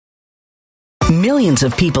Millions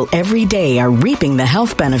of people every day are reaping the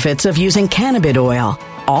health benefits of using cannabis oil,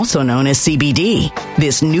 also known as CBD.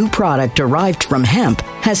 This new product derived from hemp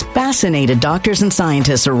has fascinated doctors and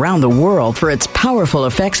scientists around the world for its powerful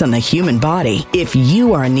effects on the human body. If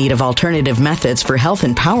you are in need of alternative methods for health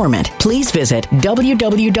empowerment, please visit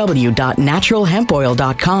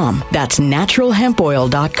www.naturalhempoil.com. That's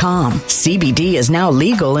naturalhempoil.com. CBD is now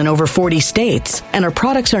legal in over 40 states, and our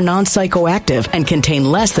products are non-psychoactive and contain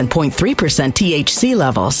less than 0.3% THC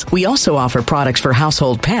levels. We also offer products for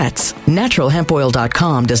household pets.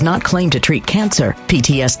 Naturalhempoil.com does not claim to treat cancer,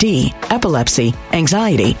 PTSD, epilepsy,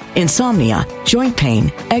 anxiety, insomnia, joint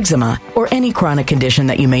pain, eczema, or any chronic condition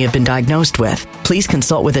that you may have been diagnosed with. Please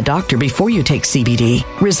consult with a doctor before you take CBD.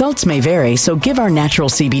 Results may vary, so give our natural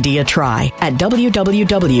CBD a try at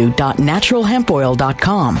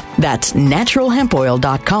www.naturalhempoil.com. That's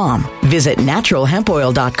naturalhempoil.com. Visit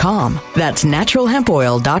naturalhempoil.com. That's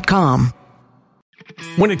naturalhempoil.com.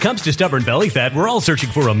 When it comes to stubborn belly fat, we're all searching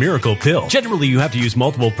for a miracle pill. Generally, you have to use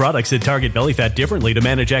multiple products that target belly fat differently to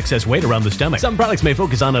manage excess weight around the stomach. Some products may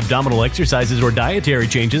focus on abdominal exercises or dietary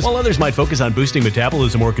changes, while others might focus on boosting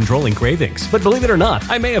metabolism or controlling cravings. But believe it or not,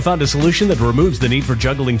 I may have found a solution that removes the need for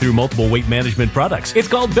juggling through multiple weight management products. It's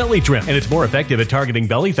called Belly Trim, and it's more effective at targeting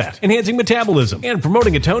belly fat, enhancing metabolism, and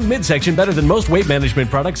promoting a toned midsection better than most weight management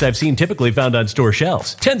products I've seen typically found on store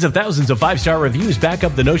shelves. Tens of thousands of 5-star reviews back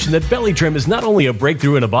up the notion that Belly Trim is not only a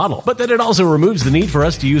breakthrough in a bottle, but that it also removes the need for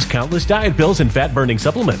us to use countless diet pills and fat-burning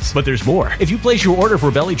supplements. But there's more. If you place your order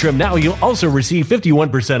for Belly Trim now, you'll also receive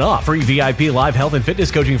 51% off, free VIP live health and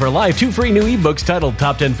fitness coaching for life, 2 free new ebooks titled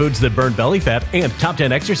Top 10 Foods That Burn Belly Fat and Top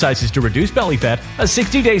 10 Exercises to Reduce Belly Fat, a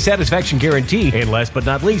 60-day satisfaction guarantee, and last but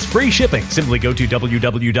not least, free shipping. Simply go to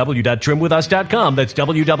www.trimwithus.com. That's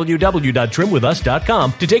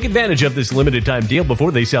www.trimwithus.com to take advantage of this limited time deal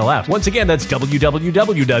before they sell out. Once again, that's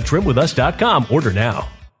www.trimwithus.com. Order now.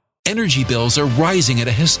 Energy bills are rising at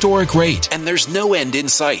a historic rate, and there's no end in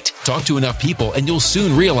sight. Talk to enough people, and you'll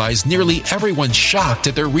soon realize nearly everyone's shocked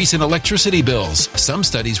at their recent electricity bills. Some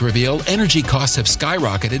studies reveal energy costs have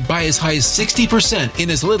skyrocketed by as high as 60%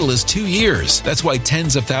 in as little as 2 years. That's why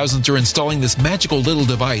tens of thousands are installing this magical little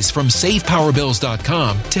device from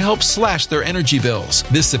SavePowerBills.com to help slash their energy bills.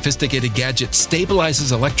 This sophisticated gadget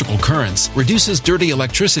stabilizes electrical currents, reduces dirty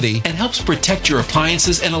electricity, and helps protect your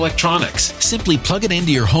appliances and electronics. Simply plug it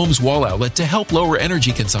into your home's wall outlet to help lower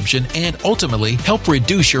energy consumption and ultimately help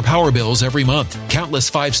reduce your power bills every month.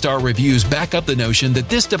 Countless 5-star reviews back up the notion that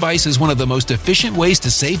this device is one of the most efficient ways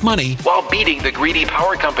to save money while beating the greedy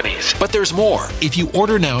power companies. But there's more. If you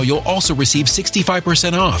order now, you'll also receive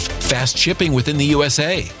 65% off, fast shipping within the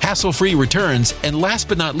USA, hassle-free returns, and last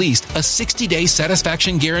but not least, a 60-day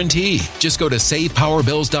satisfaction guarantee. Just go to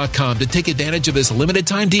SavePowerBills.com to take advantage of this limited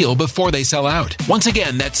time deal before they sell out. Once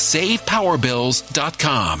again, that's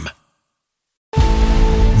SavePowerBills.com.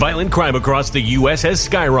 Violent crime across the U.S. has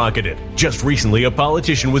skyrocketed. Just recently, a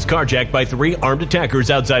politician was carjacked by 3 armed attackers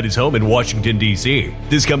outside his home in Washington, D.C.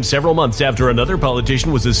 This comes several months after another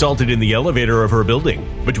politician was assaulted in the elevator of her building.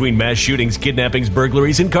 Between mass shootings, kidnappings,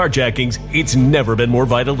 burglaries, and carjackings, it's never been more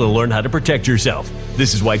vital to learn how to protect yourself.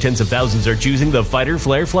 This is why tens of thousands are choosing the Fighter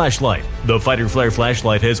Flare flashlight. The Fighter Flare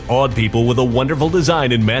flashlight has awed people with a wonderful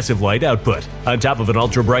design and massive light output. On top of an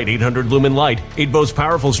ultra-bright 800-lumen light, it boasts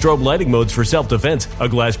powerful strobe lighting modes for self-defense, a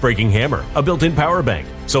glass-breaking hammer, a built-in power bank,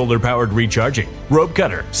 solar-powered recharging, rope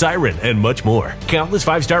cutter, siren, and much more. Countless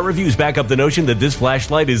 5-star reviews back up the notion that this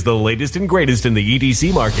flashlight is the latest and greatest in the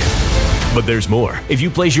EDC market. But there's more. If you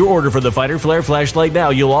place your order for the Fighter Flare flashlight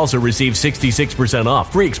now, you'll also receive 66%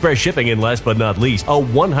 off, free express shipping, and last but not least, a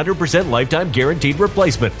 100% lifetime guaranteed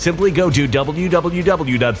replacement. Simply go to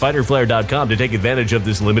www.fighterflare.com to take advantage of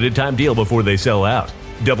this limited time deal before they sell out.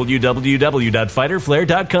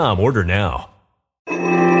 www.fighterflare.com. Order now.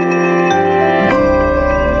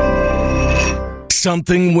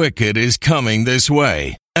 Something wicked is coming this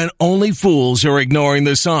way, and only fools are ignoring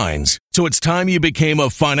the signs. So it's time you became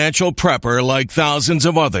a financial prepper like thousands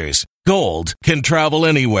of others. Gold can travel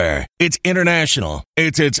anywhere. It's international.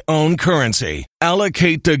 It's its own currency.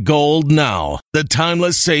 Allocate to gold now, the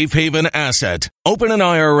timeless safe haven asset. Open an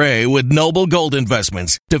IRA with Noble Gold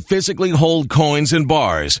Investments to physically hold coins and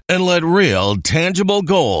bars and let real, tangible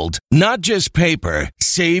gold, not just paper,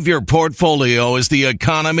 Save your portfolio as the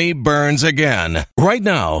economy burns again. Right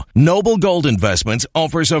now, Noble Gold Investments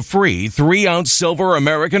offers a free 3-ounce silver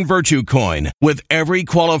American Virtue coin with every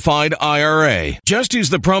qualified IRA. Just use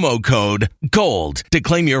the promo code GOLD to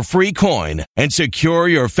claim your free coin and secure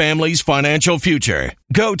your family's financial future.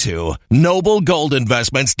 Go to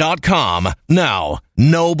noblegoldinvestments.com now.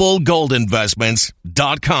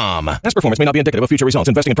 noblegoldinvestments.com. Past performance may not be indicative of future results.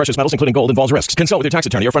 Investing in precious metals, including gold, involves risks. Consult with your tax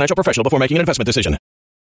attorney or financial professional before making an investment decision.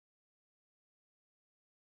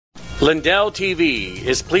 Lindell TV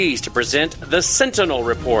is pleased to present the Sentinel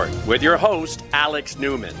Report with your host, Alex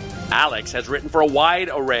Newman. Alex has written for a wide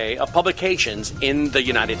array of publications in the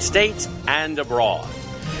United States and abroad.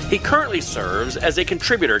 He currently serves as a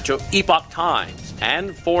contributor to Epoch Times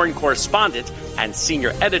and foreign correspondent and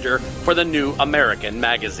senior editor for the New American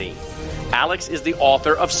magazine. Alex is the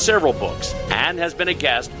author of several books and has been a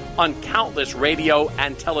guest on countless radio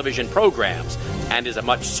and television programs and is a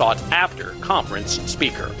much sought-after conference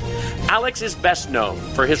speaker. Alex is best known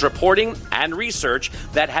for his reporting and research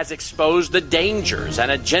that has exposed the dangers and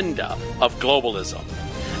agenda of globalism.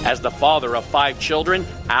 As the father of 5 children,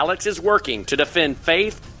 Alex is working to defend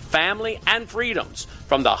faith, family, and freedoms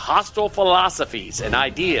from the hostile philosophies and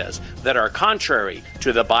ideas that are contrary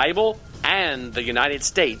to the Bible and the United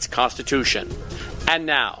States Constitution. And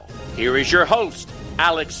now, here is your host,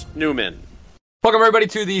 Alex Newman. Welcome, everybody,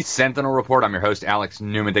 to the Sentinel Report. I'm your host, Alex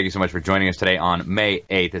Newman. Thank you so much for joining us today on May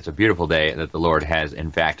 8th. It's a beautiful day that the Lord has,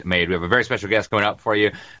 in fact, made. We have a very special guest coming up for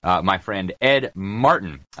you, my friend Ed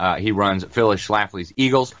Martin. He runs Phyllis Schlafly's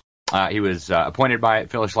Eagles. He was appointed by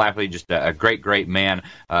Phyllis Schlafly, just a great, great man,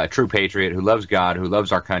 a true patriot who loves God, who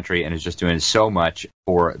loves our country, and is just doing so much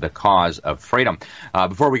for the cause of freedom.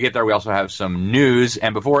 Before we get there, we also have some news.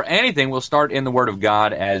 And before anything, we'll start in the Word of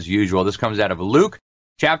God as usual. This comes out of Luke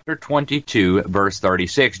chapter 22, verse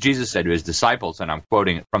 36. Jesus said to his disciples, and I'm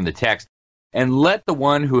quoting from the text, "And let the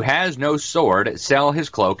one who has no sword sell his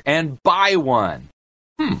cloak and buy one."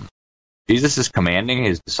 Jesus is commanding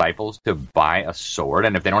his disciples to buy a sword,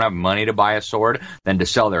 and if they don't have money to buy a sword, then to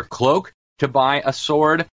sell their cloak to buy a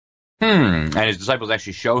sword. And his disciples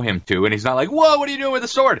actually show him to, and he's not like, "Whoa, what are you doing with a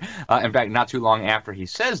sword?" In fact, not too long after he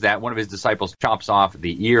says that, one of his disciples chops off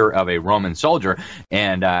the ear of a Roman soldier,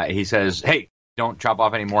 and he says, "Hey, don't chop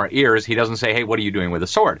off any more ears." He doesn't say, "Hey, what are you doing with a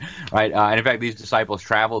sword?" Right? And in fact, these disciples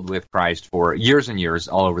traveled with Christ for years and years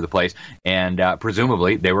all over the place, and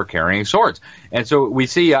presumably they were carrying swords. And so we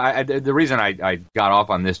see, the reason I got off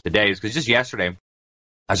on this today is because just yesterday,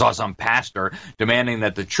 I saw some pastor demanding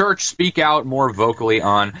that the church speak out more vocally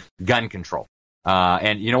on gun control.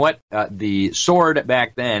 And you know what? The sword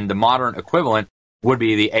back then, the modern equivalent, would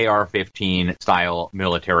be the AR-15 style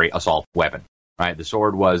military assault weapon. Right, the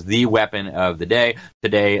sword was the weapon of the day.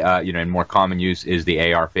 Today, in more common use is the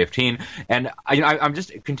AR-15. And I'm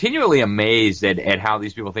just continually amazed at how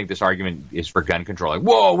these people think this argument is for gun control. Like,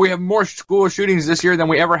 whoa, we have more school shootings this year than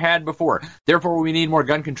we ever had before. Therefore, we need more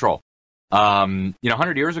gun control.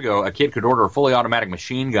 100 years ago, a kid could order a fully automatic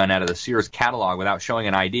machine gun out of the Sears catalog without showing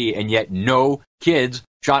an ID, and yet no kids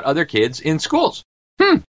shot other kids in schools.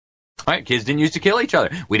 Right? Kids didn't used to kill each other.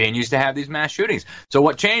 We didn't used to have these mass shootings. So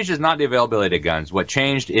what changed is not the availability of guns. What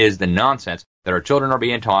changed is the nonsense that our children are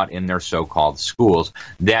being taught in their so-called schools.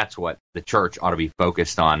 That's what the church ought to be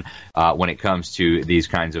focused on when it comes to these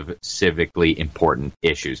kinds of civically important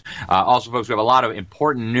issues. Also, folks, we have a lot of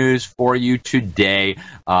important news for you today,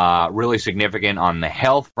 really significant on the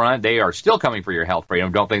health front. They are still coming for your health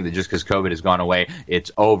freedom. Don't think that just because COVID has gone away,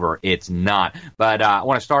 it's over. It's not. But I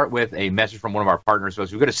want to start with a message from one of our partners. So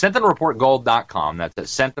if you go to sentinelreportgold.com, that's at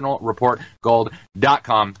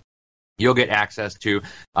sentinelreportgold.com, you'll get access to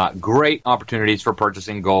great opportunities for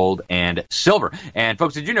purchasing gold and silver. And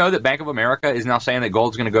folks, did you know that Bank of America is now saying that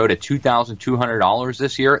gold's going to go to $2,200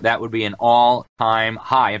 this year? That would be an all-time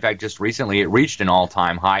high. In fact, just recently it reached an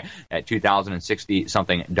all-time high at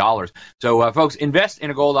 $2,060-something. So, folks, invest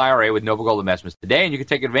in a gold IRA with Noble Gold Investments today, and you can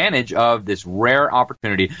take advantage of this rare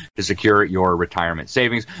opportunity to secure your retirement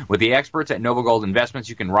savings. With the experts at Noble Gold Investments,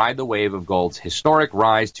 you can ride the wave of gold's historic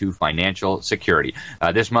rise to financial security.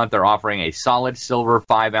 This month, they're offering a solid silver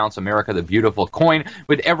 5-ounce America the Beautiful coin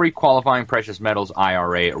with every qualifying precious metals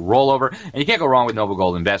IRA rollover. And you can't go wrong with Noble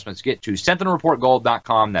Gold Investments. Get to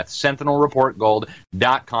sentinelreportgold.com. That's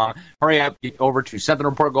sentinelreportgold.com. Hurry up, get over to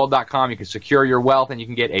sentinelreportgold.com. You can secure your wealth, and you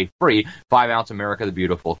can get a free 5-ounce America the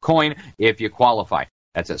Beautiful coin if you qualify.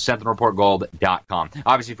 That's at sentinelreportgold.com.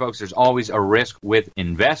 Obviously, folks, there's always a risk with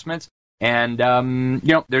investments. And,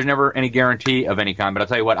 there's never any guarantee of any kind. But I'll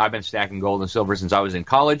tell you what, I've been stacking gold and silver since I was in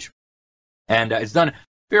college. And it's done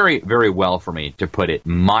very, very well for me, to put it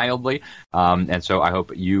mildly. And so I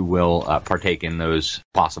hope you will partake in those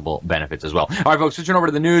possible benefits as well. All right, folks, switching over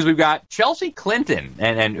to the news, we've got Chelsea Clinton.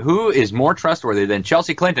 And who is more trustworthy than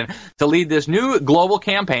Chelsea Clinton to lead this new global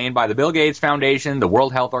campaign by the Bill Gates Foundation, the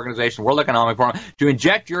World Health Organization, World Economic Forum, to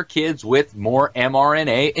inject your kids with more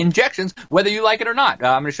mRNA injections, whether you like it or not.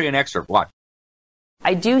 I'm going to show you an excerpt. Watch.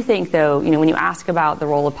 I do think, though, when you ask about the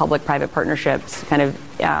role of public-private partnerships kind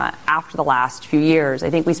of after the last few years, I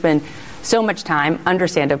think we spend so much time,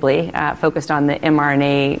 understandably, focused on the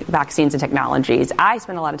mRNA vaccines and technologies. I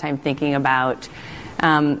spend a lot of time thinking about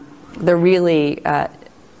the really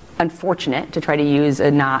unfortunate, to try to use a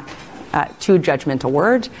not too judgmental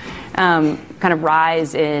word, kind of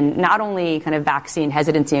rise in not only kind of vaccine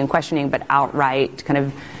hesitancy and questioning, but outright kind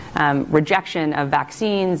of rejection of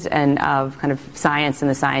vaccines and of kind of science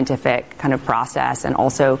and the scientific kind of process, and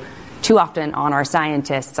also too often on our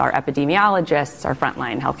scientists, our epidemiologists, our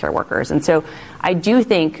frontline healthcare workers. And so I do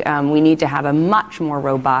think we need to have a much more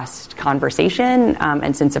robust conversation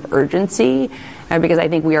and sense of urgency, because I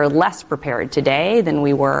think we are less prepared today than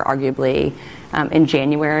we were arguably in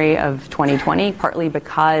January of 2020, partly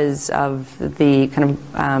because of the kind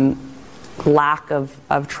of lack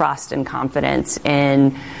of trust and confidence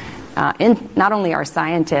in not only our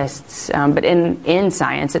scientists, but in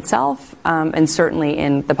science itself, and certainly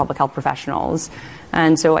in the public health professionals.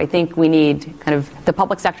 And so I think we need kind of the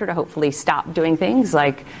public sector to hopefully stop doing things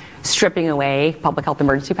like stripping away public health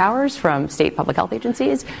emergency powers from state public health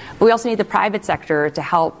agencies. But we also need the private sector to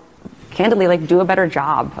help, candidly, like do a better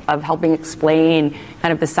job of helping explain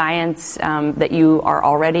kind of the science that you are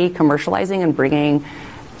already commercializing and bringing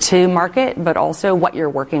to market, but also what you're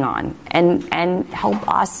working on, and help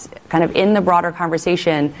us kind of in the broader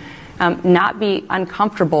conversation not be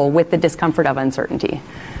uncomfortable with the discomfort of uncertainty.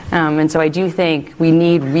 And so I do think we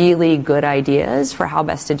need really good ideas for how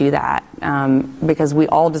best to do that, because we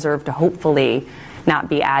all deserve to hopefully not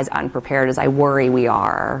be as unprepared as I worry we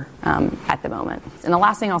are at the moment. And the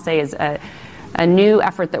last thing I'll say is a new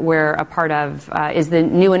effort that we're a part of is the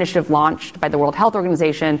new initiative launched by the World Health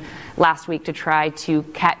Organization last week to try to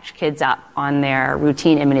catch kids up on their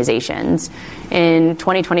routine immunizations. In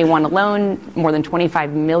 2021 alone, more than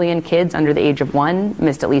 25 million kids under the age of 1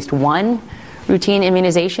 missed at least one routine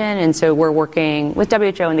immunization. And so we're working with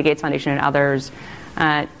WHO and the Gates Foundation and others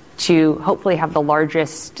to hopefully have the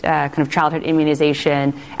largest kind of childhood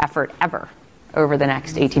immunization effort ever over the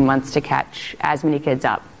next 18 months to catch as many kids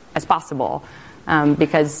up as possible,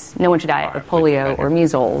 because no one should die of polio or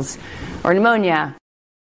measles or pneumonia.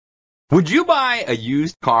 Would you buy a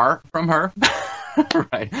used car from her?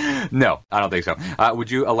 Right. No, I don't think so.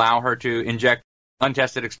 Would you allow her to inject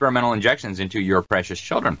untested experimental injections into your precious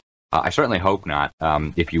children? I certainly hope not.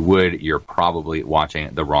 If you would, you're probably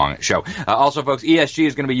watching the wrong show. Also, folks, ESG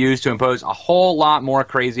is going to be used to impose a whole lot more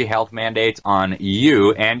crazy health mandates on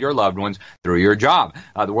you and your loved ones through your job.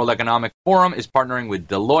 The World Economic Forum is partnering with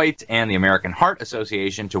Deloitte and the American Heart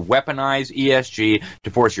Association to weaponize ESG to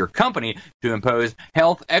force your company to impose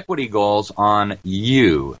health equity goals on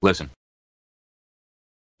you. Listen.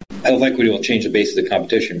 Health equity will change the basis of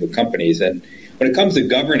competition for companies. And when it comes to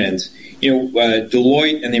governance,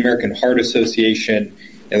 Deloitte and the American Heart Association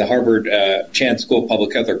and the Harvard Chan School of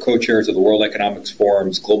Public Health are co-chairs of the World Economic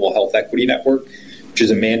Forum's Global Health Equity Network, which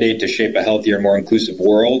is a mandate to shape a healthier, more inclusive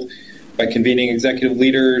world by convening executive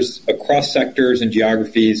leaders across sectors and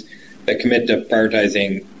geographies that commit to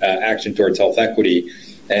prioritizing action towards health equity,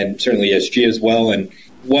 and certainly ESG as well. And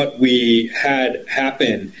what we had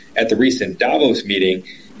happen at the recent Davos meeting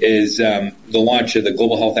is the launch of the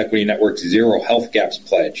Global Health Equity Network's Zero Health Gaps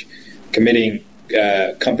Pledge, committing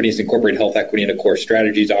companies to incorporate health equity into core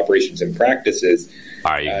strategies, operations, and practices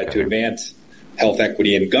to advance health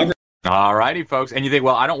equity and governance. All righty, folks. And you think,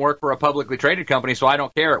 well, I don't work for a publicly traded company, so I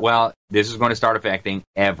don't care. Well, this is going to start affecting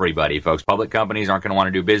everybody, folks. Public companies aren't going to want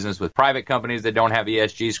to do business with private companies that don't have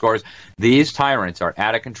ESG scores. These tyrants are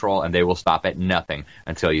out of control, and they will stop at nothing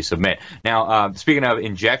until you submit. Now, speaking of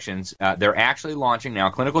injections, they're actually launching now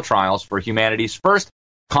clinical trials for humanity's first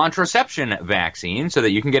contraception vaccine so that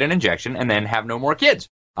you can get an injection and then have no more kids.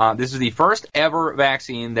 This is the first ever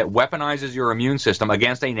vaccine that weaponizes your immune system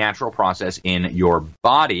against a natural process in your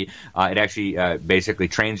body. It actually basically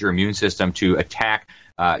trains your immune system to attack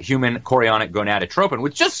human chorionic gonadotropin,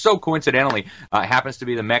 which just so coincidentally happens to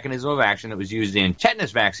be the mechanism of action that was used in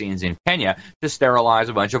tetanus vaccines in Kenya to sterilize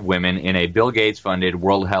a bunch of women in a Bill Gates-funded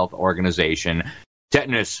World Health Organization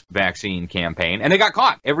tetanus vaccine campaign. And they got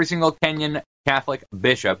caught. Every single Kenyan Catholic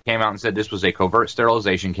bishop came out and said this was a covert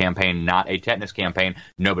sterilization campaign, not a tetanus campaign.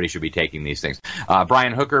 Nobody should be taking these things.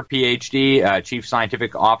 Brian Hooker, Ph.D., Chief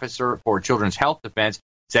Scientific Officer for Children's Health Defense,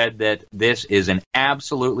 said that this is an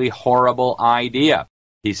absolutely horrible idea.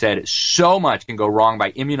 He said so much can go wrong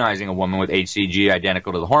by immunizing a woman with HCG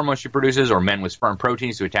identical to the hormone she produces, or men with sperm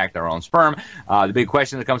proteins to attack their own sperm. The big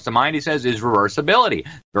question that comes to mind, he says, is reversibility.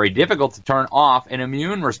 Very difficult to turn off an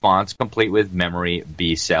immune response complete with memory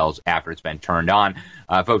B cells after it's been turned on.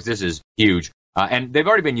 Folks, this is huge. And they've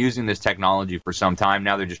already been using this technology for some time.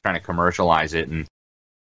 Now they're just trying to commercialize it and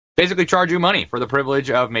basically charge you money for the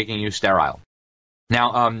privilege of making you sterile.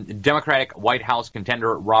 Now, Democratic White House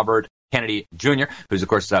contender Robert Kennedy Jr., who's, of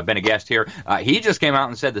course, been a guest here, he just came out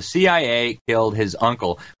and said the CIA killed his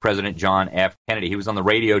uncle, President John F. Kennedy. He was on the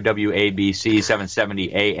radio WABC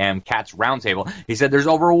 770 AM Cats Roundtable. He said there's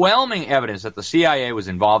overwhelming evidence that the CIA was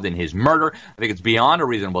involved in his murder. I think it's beyond a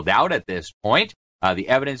reasonable doubt at this point. The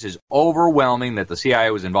evidence is overwhelming that the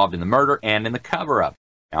CIA was involved in the murder and in the cover-up.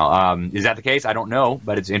 Now, is that the case? I don't know,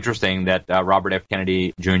 but it's interesting that Robert F.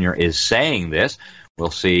 Kennedy Jr. is saying this. We'll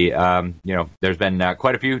see. There's been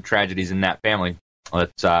quite a few tragedies in that family.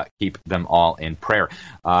 Let's keep them all in prayer.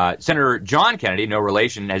 Senator John Kennedy, no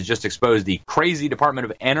relation, has just exposed the crazy Department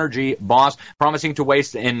of Energy boss, promising to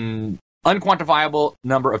waste an unquantifiable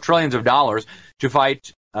number of trillions of dollars to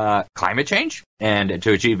fight climate change and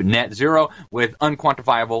to achieve net zero with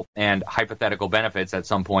unquantifiable and hypothetical benefits at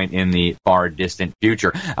some point in the far distant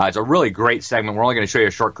future. It's a really great segment. We're only going to show you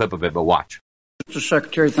a short clip of it, but watch. Mr.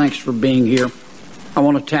 Secretary, thanks for being here. I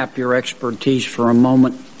want to tap your expertise for a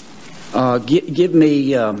moment. Give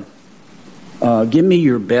me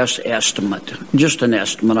your best estimate, just an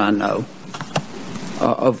estimate, I know,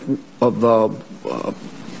 of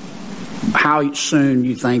how soon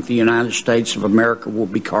you think the United States of America will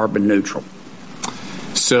be carbon neutral.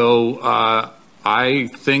 So I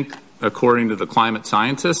think, according to the climate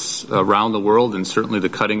scientists around the world, and certainly the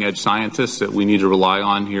cutting-edge scientists that we need to rely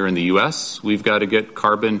on here in the U.S., we've got to get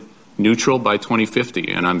carbon neutral by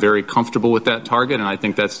 2050, and I'm very comfortable with that target, and I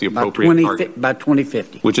think that's the appropriate target. By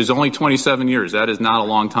 2050. Which is only 27 years. That is not a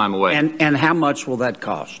long time away. And how much will that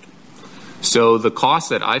cost? So the cost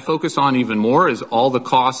that I focus on even more is all the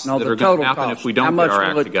costs that are going to happen if we don't get our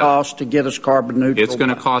act together. How much will it cost to get us carbon neutral? It's going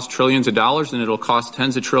to cost trillions of dollars, and it'll cost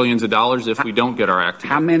tens of trillions of dollars if we don't get our act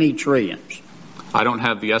together. How many trillions? I don't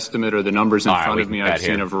have the estimate or the numbers in front of me. I've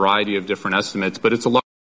seen a variety of different estimates, but it's a lot.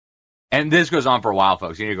 And this goes on for a while,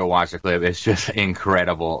 folks. You need to go watch the clip. It's just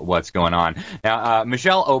incredible what's going on. Now,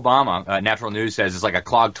 Michelle Obama, Natural News says it's like a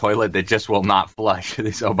clogged toilet that just will not flush.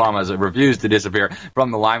 This Obama's refused to disappear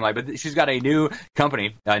from the limelight. But she's got a new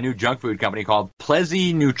company, a new junk food company called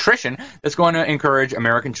PLEZi Nutrition that's going to encourage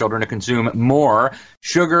American children to consume more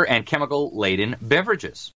sugar and chemical-laden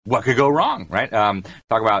beverages. What could go wrong, right? Talk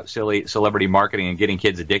about silly celebrity marketing and getting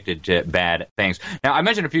kids addicted to bad things. Now, I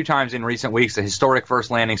mentioned a few times in recent weeks the historic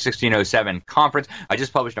First Landing 1607 conference. I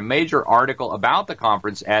just published a major article about the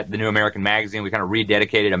conference at the New American Magazine. We kind of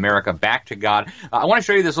rededicated America back to God. I want to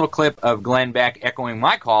show you this little clip of Glenn Beck echoing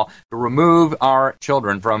my call to remove our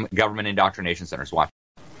children from government indoctrination centers. Watch.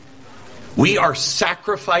 We are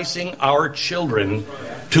sacrificing our children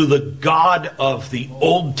to the God of the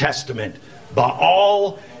Old Testament,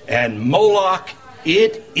 Baal and Moloch.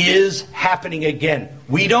 It is happening again.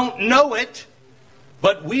 We don't know it,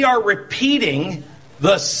 but we are repeating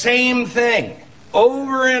the same thing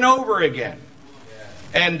over and over again.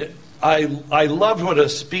 And I loved what a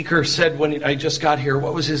speaker said when I just got here.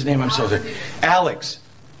 What was his name? I'm so sorry. Alex.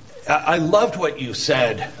 I loved what you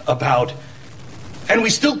said about, and we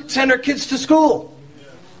still send our kids to school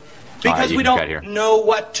because we don't know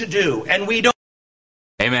what to do, and we don't.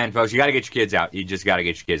 Amen, folks. You got to get your kids out. You just got to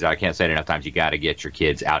get your kids out. I can't say it enough times. You got to get your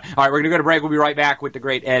kids out. All right, we're going to go to break. We'll be right back with the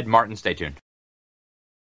great Ed Martin. Stay tuned.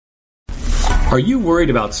 Are you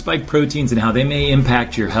worried about spike proteins and how they may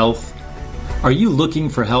impact your health? Are you looking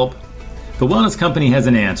for help? The Wellness Company has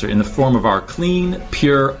an answer in the form of our clean,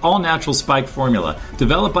 pure, all-natural spike formula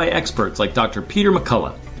developed by experts like Dr. Peter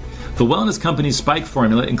McCullough. The Wellness Company's spike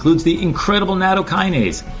formula includes the incredible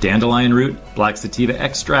nattokinase, dandelion root, black sativa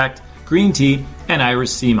extract, green tea, and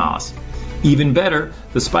iris sea moss. Even better,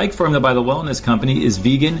 the spike formula by the Wellness Company is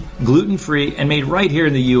vegan, gluten-free, and made right here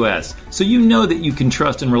in the U.S., so you know that you can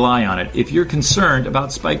trust and rely on it if you're concerned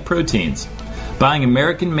about spike proteins. Buying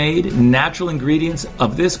American-made, natural ingredients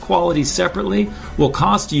of this quality separately will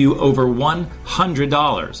cost you over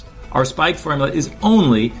 $100. Our spike formula is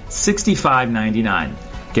only $65.99.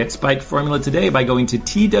 Get spike formula today by going to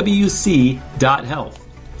twc.health.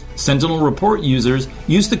 Sentinel Report users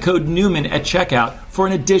use the code Newman at checkout for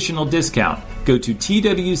an additional discount. Go to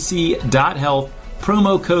twc.health,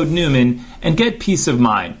 promo code Newman, and get peace of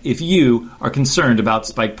mind if you are concerned about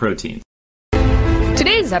spike proteins.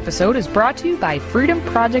 Today's episode is brought to you by Freedom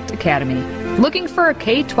Project Academy. Looking for a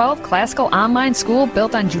K-12 classical online school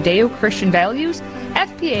built on Judeo-Christian values?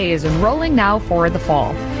 FPA is enrolling now for the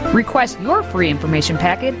fall. Request your free information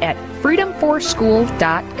packet at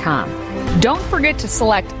freedomforschool.com. Don't forget to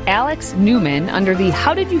select Alex Newman under the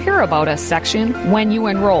How Did You Hear About Us section when you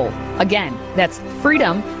enroll. Again, that's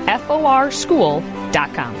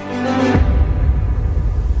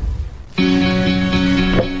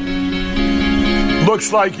freedomforschool.com.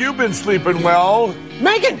 Looks like you've been sleeping well.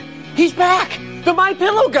 Megan, he's back. The My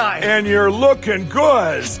Pillow guy. And you're looking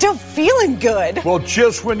good. Still feeling good. Well,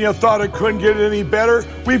 just when you thought it couldn't get any better,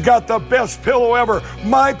 we've got the best pillow ever,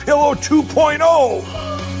 My Pillow 2.0.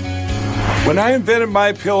 When I invented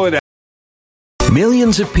My Pillow,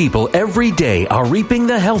 millions of people every day are reaping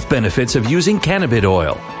the health benefits of using cannabis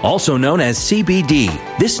oil, also known as CBD.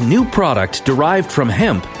 This new product derived from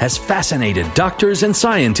hemp has fascinated doctors and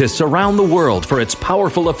scientists around the world for its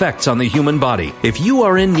powerful effects on the human body. If you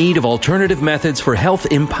are in need of alternative methods for health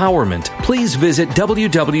empowerment, please visit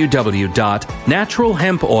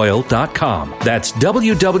www.naturalhempoil.com. That's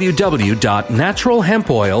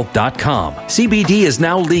www.naturalhempoil.com. CBD is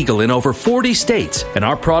now legal in over 40 states, and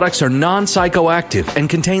our products are non-psychoactive and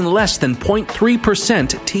contain less than 0.3%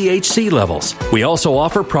 THC levels. We also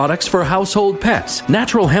offer products for household pets.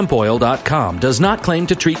 NaturalHempOil.com does not claim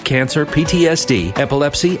to treat cancer, PTSD,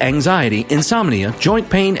 epilepsy, anxiety, insomnia, joint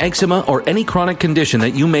pain, eczema, or any chronic condition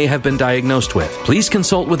that you may have been diagnosed with. Please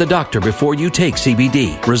consult with a doctor before you take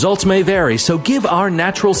CBD. Results may vary, so give our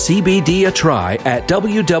natural CBD a try at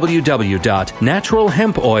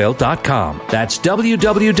www.naturalhempoil.com. That's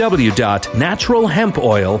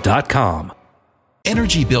www.naturalhempoil.com.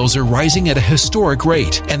 Energy bills are rising at a historic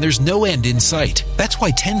rate, and there's no end in sight. That's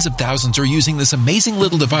why tens of thousands are using this amazing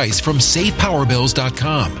little device from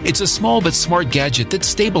SavePowerBills.com. It's a small but smart gadget that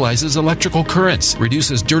stabilizes electrical currents,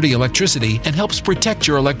 reduces dirty electricity, and helps protect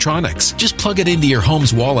your electronics. Just plug it into your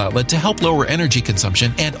home's wall outlet to help lower energy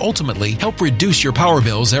consumption and ultimately help reduce your power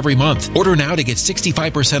bills every month. Order now to get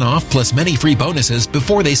 65% off plus many free bonuses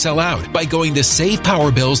before they sell out by going to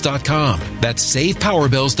SavePowerBills.com. That's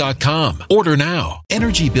SavePowerBills.com. Order now.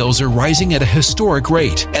 Energy bills are rising at a historic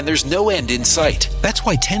rate, and there's no end in sight. That's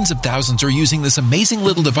why tens of thousands are using this amazing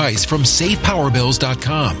little device from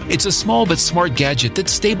SavePowerBills.com. It's a small but smart gadget that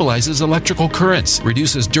stabilizes electrical currents,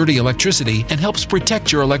 reduces dirty electricity, and helps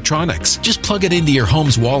protect your electronics. Just plug it into your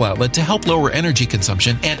home's wall outlet to help lower energy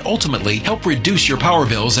consumption and ultimately help reduce your power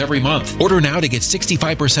bills every month. Order now to get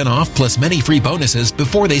 65% off plus many free bonuses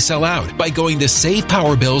before they sell out by going to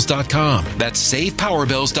SavePowerBills.com. That's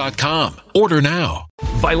SavePowerBills.com. Order now.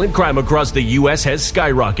 Violent crime across the U.S. has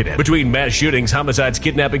skyrocketed. Between mass shootings, homicides,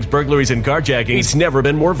 kidnappings, burglaries, and carjackings, it's never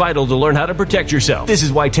been more vital to learn how to protect yourself. This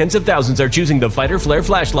is why tens of thousands are choosing the Fighter Flare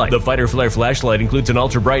flashlight. The Fighter Flare flashlight includes an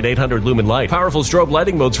ultra-bright 800 lumen light, powerful strobe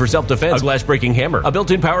lighting modes for self-defense, a glass-breaking hammer, a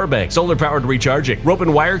built-in power bank, solar-powered recharging, rope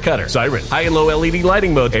and wire cutter, siren, high and low LED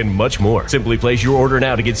lighting mode, and much more. Simply place your order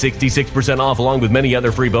now to get 66% off along with many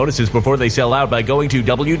other free bonuses before they sell out by going to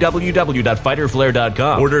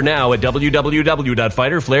www.fighterflare.com. Order now at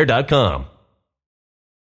www.fighterflare.com.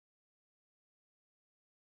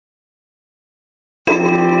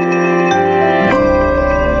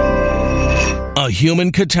 A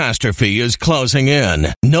human catastrophe is closing in.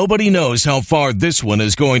 Nobody knows how far this one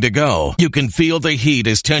is going to go. You can feel the heat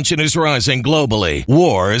as tension is rising globally.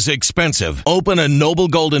 War is expensive. Open a Noble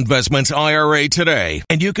Gold Investments IRA today,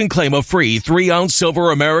 and you can claim a free 3-ounce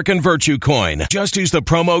silver American Virtue coin. Just use the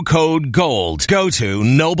promo code GOLD. Go to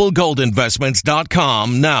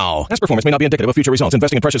noblegoldinvestments.com now. Past performance may not be indicative of future results.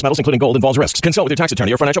 Investing in precious metals, including gold, involves risks. Consult with your tax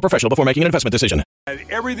attorney or financial professional before making an investment decision. And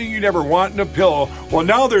everything you'd ever want in a pillow. Well,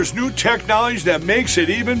 now there's new technology that makes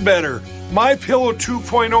it even better. My Pillow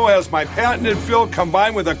 2.0 has my patented fill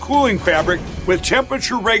combined with a cooling fabric with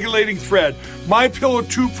temperature regulating thread. My Pillow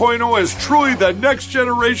 2.0 is truly the next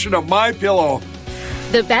generation of My Pillow.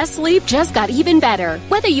 The best sleep just got even better.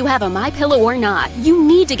 Whether you have a MyPillow or not, you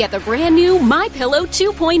need to get the brand new MyPillow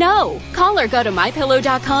 2.0. Call or go to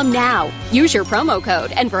MyPillow.com now. Use your promo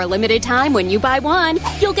code, and for a limited time when you buy one,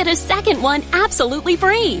 you'll get a second one absolutely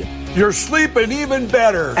free. You're sleeping even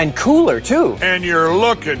better. And cooler, too. And you're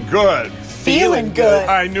looking good. Feeling good.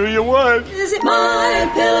 I knew you would. Visit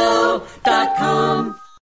MyPillow.com.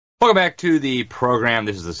 Welcome back to the program.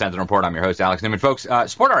 This is the Sentinel Report. I'm your host, Alex Newman. Folks,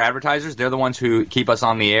 support our advertisers. They're the ones who keep us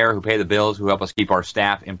on the air, who pay the bills, who help us keep our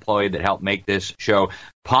staff employed, that help make this show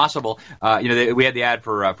possible. We had the ad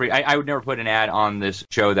for free. I would never put an ad on this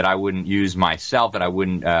show that I wouldn't use myself, that I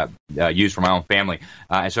wouldn't use for my own family.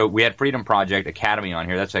 And so we had Freedom Project Academy on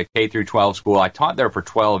here. That's a K through 12 school. I taught there for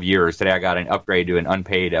 12 years. Today I got an upgrade to an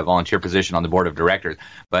unpaid volunteer position on the board of directors.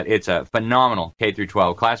 But it's a phenomenal K through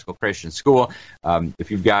 12 classical Christian school.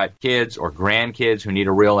 If you've got kids or grandkids who need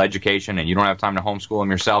a real education and you don't have time to homeschool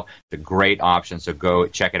them yourself, it's a great option. So go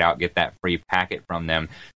check it out. Get that free packet from them.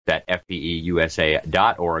 At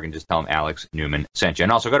fpeusa.org and just tell them Alex Newman sent you.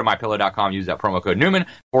 And also go to mypillow.com, use that promo code Newman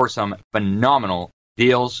for some phenomenal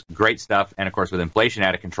deals, great stuff, and of course with inflation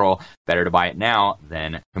out of control, better to buy it now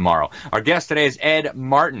than tomorrow. Our guest today is Ed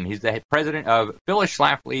Martin. He's the president of Phyllis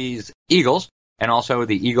Schlafly's Eagles, and also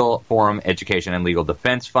the Eagle Forum Education and Legal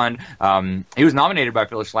Defense Fund. He was nominated by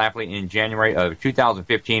Phyllis Schlafly in January of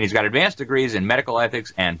 2015. He's got advanced degrees in medical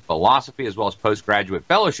ethics and philosophy, as well as postgraduate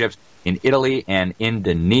fellowships in Italy and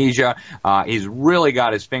Indonesia. He's really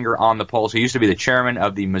got his finger on the pulse. He used to be the chairman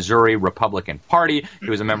of the Missouri Republican Party. He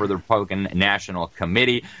was a member of the Republican National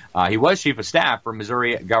Committee. He was chief of staff for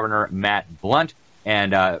Missouri Governor Matt Blunt.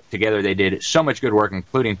 And together they did so much good work,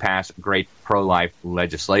 including pass great pro-life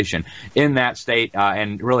legislation in that state.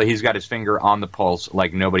 And really, he's got his finger on the pulse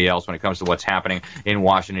like nobody else when it comes to what's happening in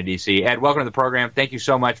Washington, D.C. Ed, welcome to the program. Thank you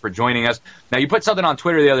so much for joining us. Now, you put something on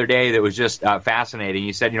Twitter the other day that was just fascinating.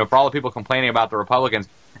 You said, for all the people complaining about the Republicans,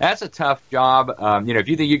 that's a tough job. If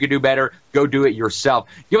you think you could do better, go do it yourself.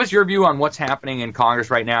 Give us your view on what's happening in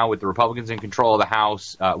Congress right now with the Republicans in control of the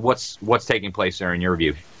House. What's taking place there in your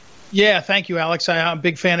view? Yeah, thank you, Alex. I'm a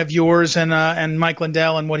big fan of yours and Mike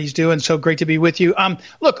Lindell and what he's doing. So great to be with you.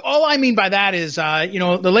 Look, all I mean by that is,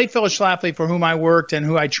 the late Phyllis Schlafly, for whom I worked and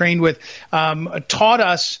who I trained with, taught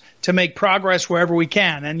us to make progress wherever we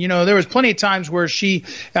can. And, there was plenty of times where she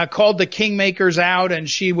called the kingmakers out and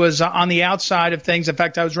she was on the outside of things. In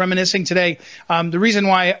fact, I was reminiscing today. The reason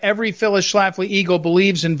why every Phyllis Schlafly Eagle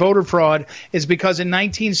believes in voter fraud is because in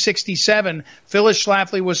 1967, Phyllis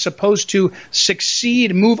Schlafly was supposed to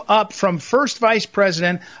move up from first vice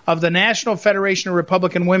president of the National Federation of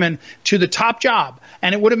Republican Women to the top job.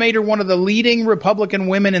 And it would have made her one of the leading Republican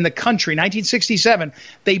women in the country. 1967,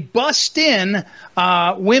 they bust in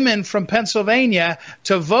women from Pennsylvania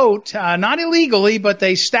to vote, not illegally, but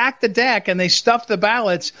they stacked the deck and they stuffed the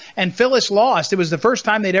ballots, and Phyllis lost. It was the first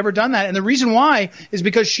time they'd ever done that. And the reason why is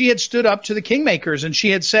because she had stood up to the kingmakers and she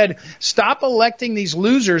had said, stop electing these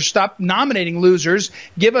losers, stop nominating losers,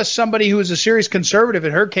 give us somebody who is a serious conservative.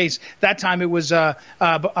 In her case, that time it was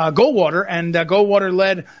Goldwater, and Goldwater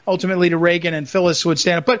led ultimately to Reagan, and Phyllis would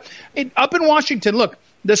stand up. But up in Washington, look,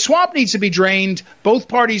 the swamp needs to be drained. Both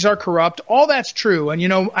parties are corrupt. All that's true. And,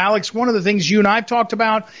 Alex, one of the things you and I have talked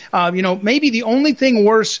about, maybe the only thing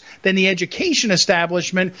worse than the education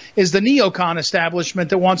establishment is the neocon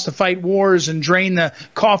establishment that wants to fight wars and drain the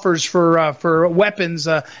coffers for weapons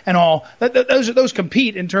and all. Those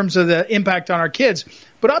compete in terms of the impact on our kids.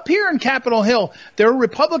 But up here in Capitol Hill, there are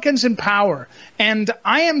Republicans in power, and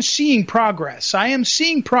I am seeing progress.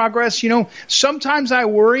 Sometimes I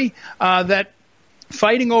worry that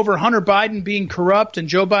fighting over Hunter Biden being corrupt and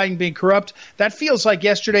Joe Biden being corrupt, that feels like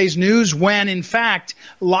yesterday's news when, in fact,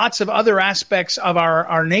 lots of other aspects of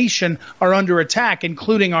our nation are under attack,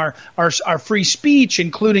 including our free speech,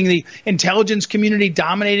 including the intelligence community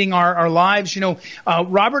dominating our lives.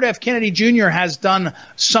 Robert F. Kennedy Jr. has done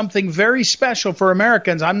something very special for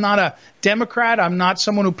Americans. I'm not a Democrat. I'm not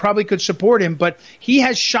someone who probably could support him, but he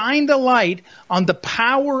has shined a light on the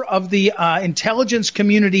power of the intelligence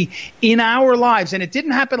community in our lives. And it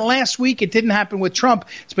didn't happen last week. It didn't happen with Trump.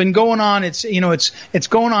 It's been going on. It's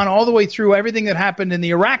going on all the way through everything that happened in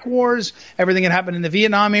the Iraq wars, everything that happened in the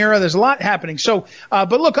Vietnam era. There's a lot happening. So,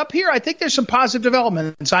 but look, up here, I think there's some positive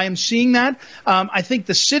developments. I am seeing that. I think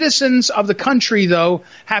the citizens of the country, though,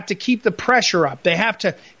 have to keep the pressure up. They have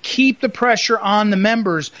to keep the pressure on the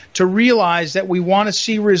members to realize that we want to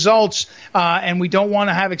see results and we don't want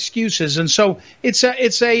to have excuses. And so it's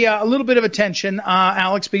a little bit of a tension,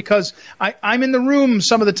 Alex, because I'm in the room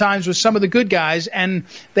some of the times with some of the good guys, and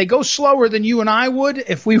they go slower than you and I would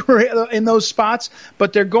if we were in those spots,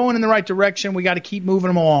 but they're going in the right direction. We got to keep moving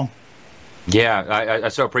them along. Yeah, I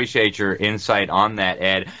so appreciate your insight on that,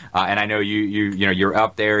 Ed. And I know you're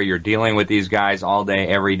up there, you're dealing with these guys all day,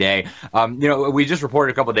 every day. We just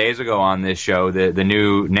reported a couple of days ago on this show the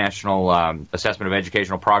new National Assessment of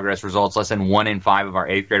Educational Progress results. Less than 1 in 5 of our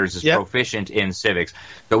 8th graders is proficient in civics.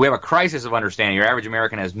 So we have a crisis of understanding. Your average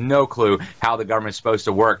American has no clue how the government is supposed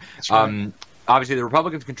to work. Obviously, the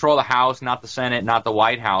Republicans control the House, not the Senate, not the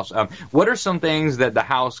White House. What are some things that the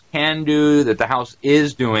House can do, that the House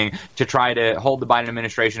is doing, to try to hold the Biden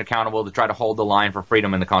administration accountable, to try to hold the line for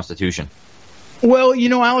freedom in the Constitution? Well,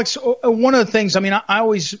 Alex, one of the things, I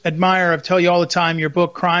always admire, I tell you all the time, your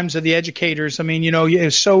book, Crimes of the Educators.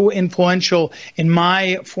 It's so influential in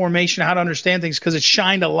my formation of how to understand things because it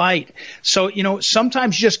shined a light. So,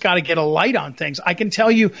 sometimes you just got to get a light on things. I can tell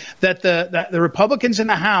you that the Republicans in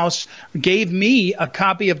the House gave me a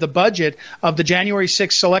copy of the budget of the January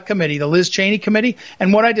 6th Select Committee, the Liz Cheney Committee.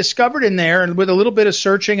 And what I discovered in there, and with a little bit of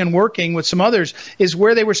searching and working with some others, is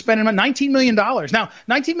where they were spending $19 million. Now,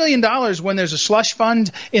 $19 million when there's a slush fund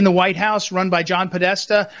in the White House run by John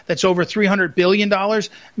Podesta that's over $300 billion.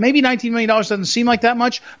 Maybe $19 million doesn't seem like that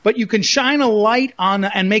much, but you can shine a light on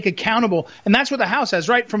and make accountable. And that's what the House has,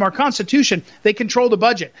 right? From our Constitution, they control the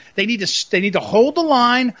budget. They need to hold the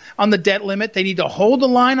line on the debt limit. They need to hold the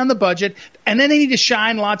line on the budget. And then they need to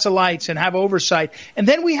shine lots of lights and have oversight. And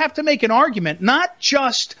then we have to make an argument, not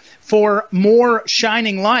just for more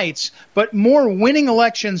shining lights, but more winning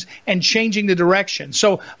elections and changing the direction.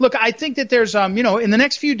 So, look, I think that there's, in the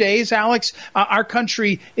next few days, Alex, our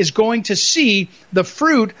country is going to see the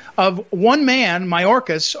fruit of one man,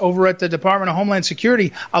 Mayorkas, over at the Department of Homeland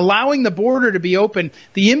Security, allowing the border to be open.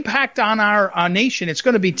 The impact on our nation, it's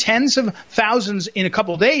going to be tens of thousands in a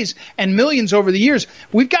couple of days and millions over the years.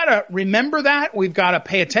 We've got to remember that. We've got to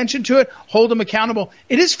pay attention to it, hold them accountable.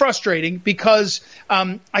 It is frustrating because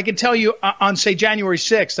I can tell you on, say, January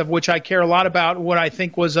 6th, of which I care a lot about, what I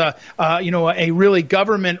think was a really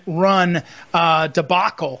government-run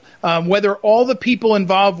debacle, whether all the people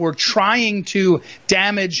involved were trying to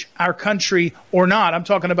damage our country or not. I'm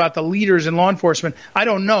talking about the leaders in law enforcement. I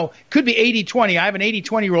don't know. Could be 80-20. I have an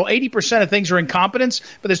 80-20 rule. 80% of things are incompetence,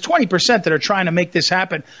 but there's 20% that are trying to make this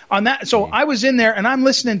happen. On that, so I was in there, and I'm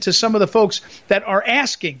listening to some of the folks that are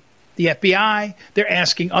asking the FBI, they're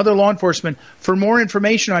asking other law enforcement for more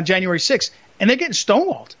information on January 6th, and they're getting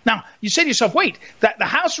stonewalled. Now, you say to yourself, wait, that the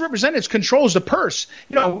House of Representatives controls the purse.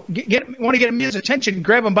 Want to get him his attention,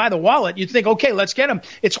 grab him by the wallet. You think, okay, let's get him.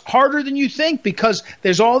 It's harder than you think because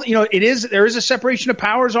there's there is a separation of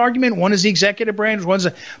powers argument. One is the executive branch,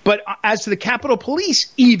 but as to the Capitol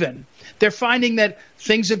Police, even, they're finding that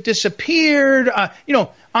things have disappeared.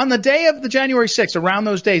 On the day of the January 6th, around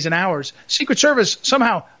those days and hours, Secret Service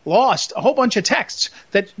somehow lost a whole bunch of texts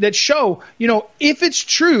that show, if it's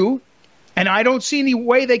true, and I don't see any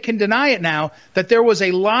way they can deny it now, that there was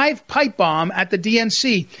a live pipe bomb at the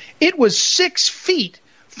DNC. It was 6 feet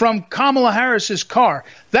from Kamala Harris's car.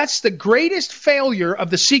 That's the greatest failure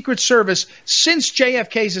of the Secret Service since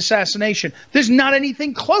JFK's assassination. There's not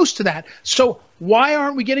anything close to that. So why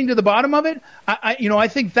aren't we getting to the bottom of it? I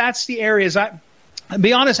think that's the areas. I'll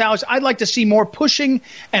be honest, Alex, I'd like to see more pushing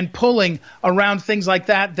and pulling around things like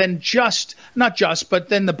that than but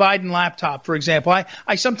then the Biden laptop, for example.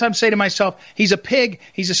 I sometimes say to myself, he's a pig,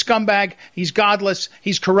 he's a scumbag, he's godless,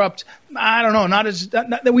 he's corrupt. I don't know,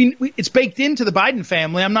 it's baked into the Biden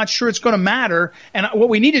family. I'm not sure it's going to matter. And what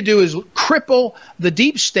we need to do is cripple the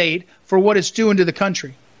deep state for what it's doing to the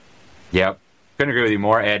country. Yep. Couldn't agree with you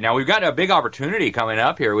more, Ed. Now, we've got a big opportunity coming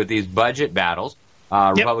up here with these budget battles.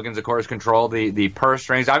 Republicans, of course, control the purse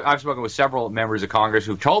strings. I've spoken with several members of Congress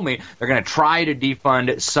who've told me they're going to try to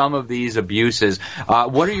defund some of these abuses.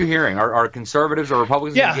 What are you hearing? Are conservatives or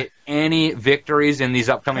Republicans going to get any victories in these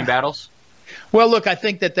upcoming battles? Well, look, I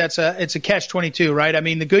think it's a catch-22, right? I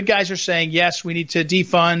mean, the good guys are saying, yes, we need to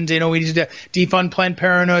defund, we need to defund Planned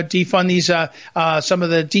Parenthood, defund these, some of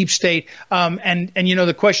the deep state. And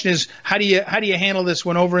the question is, how do you handle this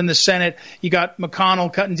when over in the Senate, you got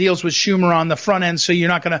McConnell cutting deals with Schumer on the front end, so you're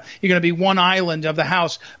going to be one island of the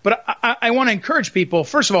House. But I want to encourage people.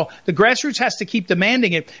 First of all, the grassroots has to keep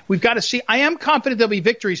demanding it. We've got to see, I am confident there'll be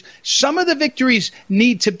victories. Some of the victories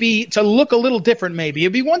need to look a little different, maybe.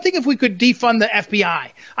 It'd be one thing if we could defund the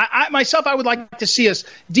FBI. I would like to see us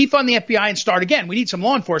defund the FBI and start again. We need some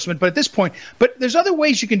law enforcement, but at this point, there's other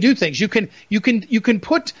ways you can do things. You can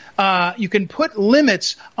put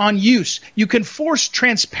limits on use. You can force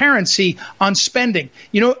transparency on spending.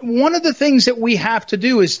 One of the things that we have to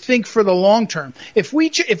do is think for the long term. If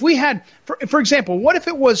we had, for example, what if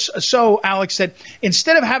it was so, Alex, that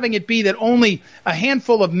instead of having it be that only a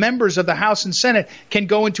handful of members of the House and Senate can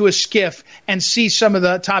go into a SCIF and see some of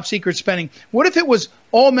the top secret spending? What if it was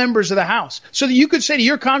all members of the House, so that you could say to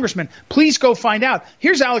your congressman, please go find out.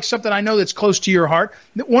 Here's, Alex, something I know that's close to your heart.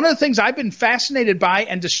 One of the things I've been fascinated by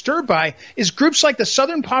and disturbed by is groups like the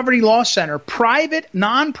Southern Poverty Law Center, private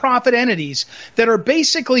nonprofit entities that are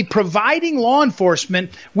basically providing law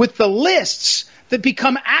enforcement with the lists that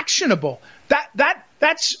become actionable.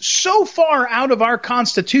 That's so far out of our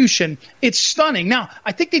Constitution, it's stunning. Now,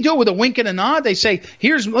 I think they do it with a wink and a nod. They say,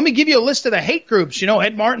 let me give you a list of the hate groups.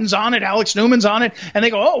 Ed Martin's on it, Alex Newman's on it, and they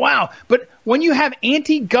go, oh, wow. But when you have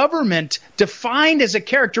anti-government defined as a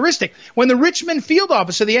characteristic, when the Richmond field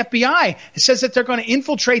office of the FBI says that they're going to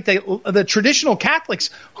infiltrate the traditional Catholics,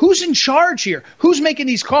 who's in charge here? Who's making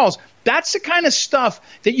these calls? That's the kind of stuff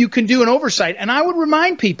that you can do in oversight. And I would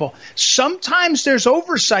remind people, sometimes there's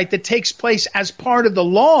oversight that takes place as part of the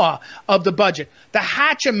law of the budget. The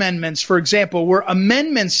Hatch amendments, for example, were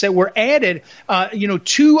amendments that were added,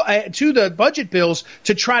 to the budget bills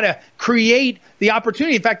to try to create the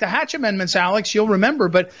opportunity. In fact, the Hatch amendments, Alex, you'll remember,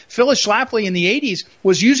 but Phyllis Schlafly in the 80s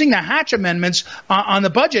was using the Hatch amendments on the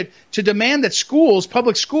budget to demand that schools,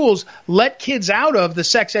 public schools, let kids out of the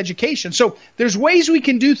sex education. So there's ways we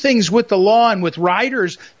can do things with the law and with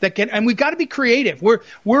riders that can, and we've got to be creative.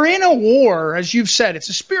 We're in a war, as you've said, it's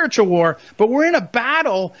a spiritual war, but we're in a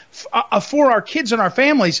battle for our kids and our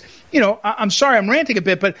families. I'm sorry, I'm ranting a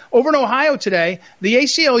bit, but over in Ohio today, the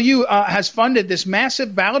ACLU has funded this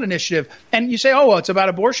massive ballot initiative. And you say, oh, well, it's about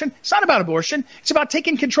abortion. It's not about abortion. It's about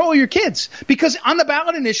taking control of your kids. Because on the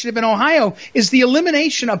ballot initiative in Ohio is the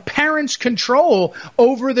elimination of parents' control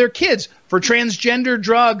over their kids for transgender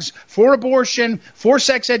drugs, for abortion, for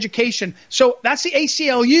sex education. So that's the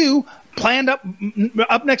ACLU planned up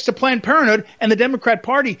next to Planned Parenthood and the Democrat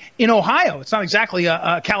Party in Ohio. It's not exactly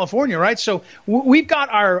California, right? So we've got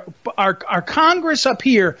our Congress up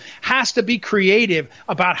here has to be creative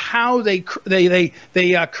about how they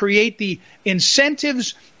create the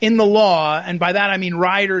incentives in the law, and by that I mean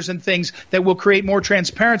riders and things that will create more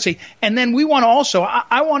transparency. And then we want to also,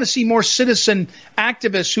 I want to see more citizen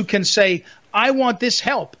activists who can say, I want this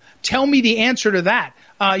help. Tell me the answer to that.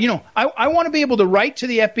 I want to be able to write to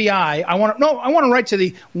the FBI. I want to write to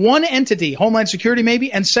the one entity, Homeland Security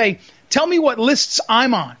maybe, and say, tell me what lists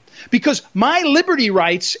I'm on. Because my liberty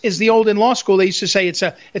rights is the old in law school. They used to say it's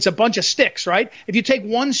a bunch of sticks, right? If you take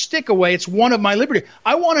one stick away, it's one of my liberty.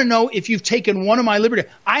 I want to know if you've taken one of my liberty.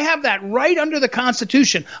 I have that right under the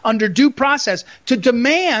Constitution, under due process, to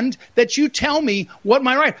demand that you tell me what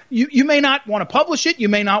my right. You may not want to publish it. You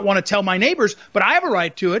may not want to tell my neighbors, but I have a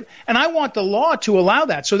right to it, and I want the law to allow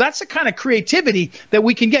that. So that's the kind of creativity that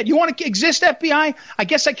we can get. You want to exist, FBI? I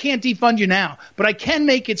guess I can't defund you now, but I can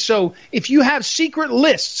make it so if you have secret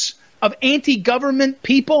lists of anti-government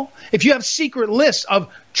people, if you have secret lists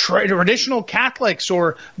of traditional Catholics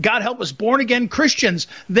or, God help us, born-again Christians,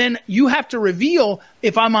 then you have to reveal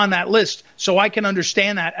if I'm on that list so I can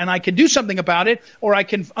understand that and I can do something about it, or I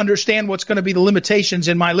can understand what's going to be the limitations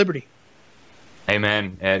in my liberty.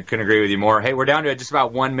 Amen. Ed, couldn't agree with you more. Hey, we're down to just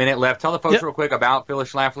about 1 minute left. Tell the folks real quick about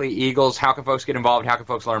Phyllis Schlafly Eagles. How can folks get involved? How can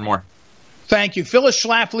folks learn more? Thank you.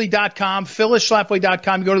 PhyllisSchlafly.com.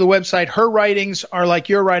 PhyllisSchlafly.com. You go to the website. Her writings are like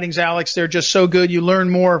your writings, Alex. They're just so good. You learn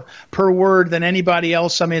more per word than anybody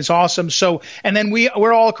else. I mean, it's awesome. So, and then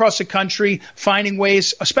we're all across the country finding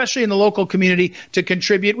ways, especially in the local community, to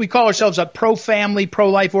contribute. We call ourselves a pro-family,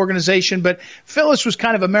 pro-life organization, but Phyllis was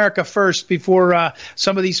kind of America first before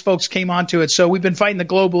some of these folks came onto it. So we've been fighting the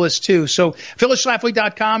globalists too. So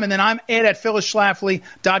PhyllisSchlafly.com, and then I'm Ed at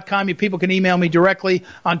PhyllisSchlafly.com. You people can email me directly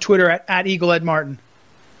on Twitter at Eagle Ed Martin.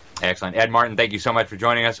 Excellent. Ed Martin, thank you so much for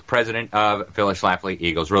joining us, president of Phyllis Schlafly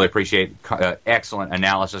Eagles. Really appreciate excellent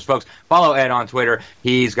analysis. Folks, follow Ed on Twitter.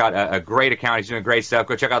 He's got a great account. He's doing great stuff.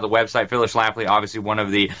 Go check out the website. Phyllis Schlafly, obviously one of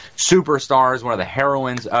the superstars, one of the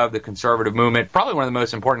heroines of the conservative movement, probably one of the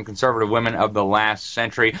most important conservative women of the last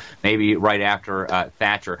century, maybe right after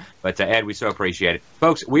Thatcher. But Ed, we so appreciate it.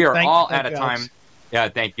 Folks, we are all out of time. Yeah,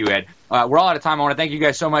 thank you, Ed. We're all out of time. I want to thank you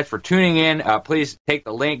guys so much for tuning in. Please take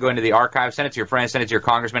the link, go into the archive, send it to your friends, send it to your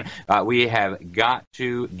congressman. We have got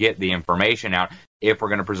to get the information out if we're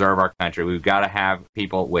going to preserve our country. We've got to have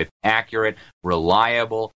people with accurate,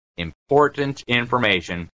 reliable, important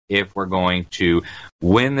information if we're going to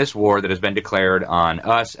win this war that has been declared on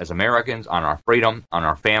us as Americans, on our freedom, on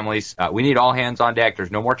our families. We need all hands on deck.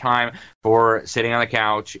 There's no more time for sitting on the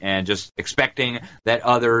couch and just expecting that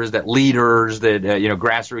others, that leaders, that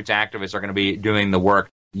grassroots activists are going to be doing the work.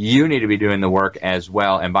 You need to be doing the work as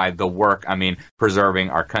well. And by the work, I mean preserving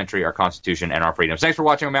our country, our Constitution, and our freedoms. Thanks for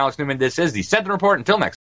watching. I'm Alex Newman. This is the Sentinel Report. Until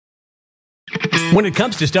next. When it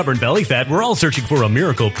comes to stubborn belly fat, we're all searching for a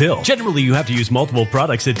miracle pill. Generally, you have to use multiple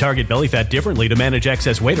products that target belly fat differently to manage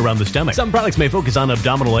excess weight around the stomach. Some products may focus on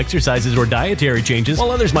abdominal exercises or dietary changes,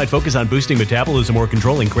 while others might focus on boosting metabolism or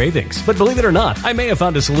controlling cravings. But believe it or not, I may have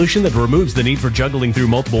found a solution that removes the need for juggling through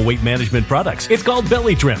multiple weight management products. It's called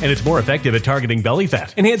Belly Trim, and it's more effective at targeting belly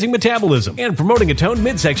fat, enhancing metabolism, and promoting a toned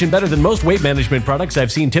midsection better than most weight management products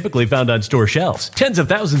I've seen typically found on store shelves. Tens of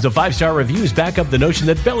thousands of 5-star reviews back up the notion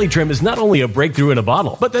that Belly Trim is not only a breakthrough breakthrough in a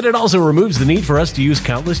bottle, but that it also removes the need for us to use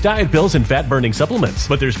countless diet pills and fat-burning supplements.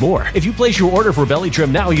 But there's more. If you place your order for Belly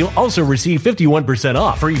Trim now, you'll also receive 51%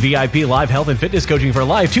 off, free VIP live health and fitness coaching for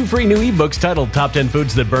life, 2 free new ebooks titled Top 10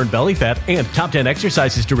 Foods That Burn Belly Fat and Top 10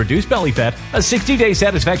 Exercises to Reduce Belly Fat, a 60-day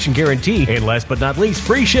satisfaction guarantee, and last but not least,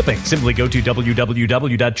 free shipping. Simply go to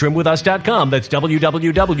www.trimwithus.com. That's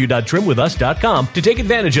www.trimwithus.com to take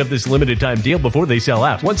advantage of this limited time deal before they sell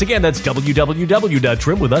out. Once again, that's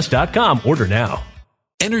www.trimwithus.com. Order now.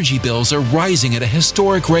 Energy bills are rising at a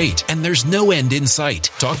historic rate, and there's no end in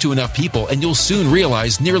sight. Talk to enough people, and you'll soon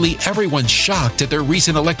realize nearly everyone's shocked at their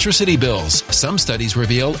recent electricity bills. Some studies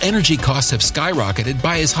reveal energy costs have skyrocketed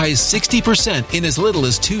by as high as 60% in as little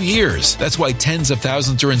as 2 years. That's why tens of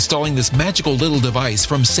thousands are installing this magical little device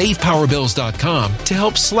from SavePowerBills.com to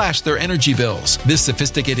help slash their energy bills. This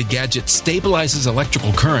sophisticated gadget stabilizes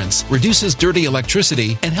electrical currents, reduces dirty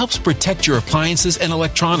electricity, and helps protect your appliances and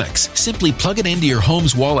electronics. Simply plug it into your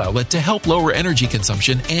home's wall outlet to help lower energy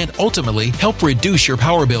consumption and ultimately help reduce your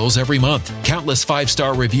power bills every month. Countless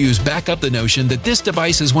 5-star reviews back up the notion that this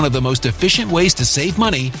device is one of the most efficient ways to save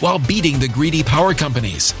money while beating the greedy power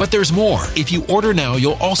companies. But there's more. If you order now,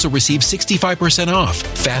 you'll also receive 65% off,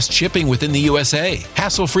 fast shipping within the USA,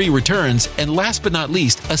 hassle-free returns, and last but not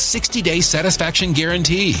least, a 60-day satisfaction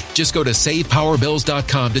guarantee. Just go to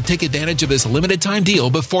SavePowerBills.com to take advantage of this limited time deal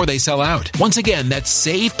before they sell out. Once again, that's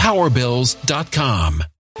SavePowerBills.com.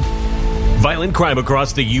 Violent crime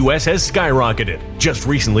across the U.S. has skyrocketed. Just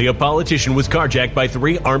recently, a politician was carjacked by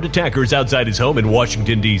 3 armed attackers outside his home in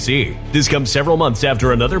Washington, D.C. This comes several months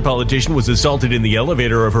after another politician was assaulted in the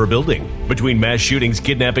elevator of her building. Between mass shootings,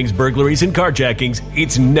 kidnappings, burglaries, and carjackings,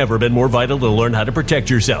 it's never been more vital to learn how to protect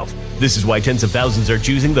yourself. This is why tens of thousands are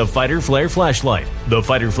choosing the Fighter Flare flashlight. The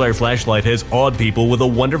Fighter Flare flashlight has awed people with a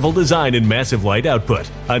wonderful design and massive light output.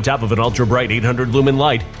 On top of an ultra-bright 800-lumen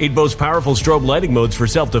light, it boasts powerful strobe lighting modes for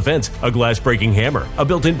self-defense, a glass-breaking hammer, a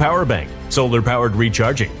built-in power bank, solar-powered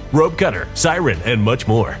recharging, rope cutter, siren, and much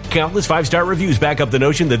more. Countless 5-star reviews back up the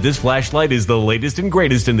notion that this flashlight is the latest and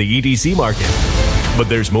greatest in the EDC market. But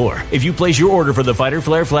there's more. If you place your order for the Fighter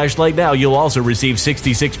Flare flashlight now, you'll also receive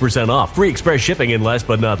 66% off, free express shipping, and last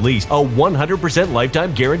but not least, a 100%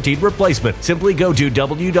 lifetime guaranteed replacement. Simply go to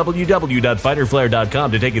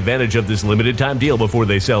www.fighterflare.com to take advantage of this limited time deal before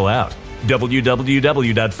they sell out.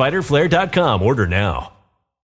 www.fighterflare.com. Order now.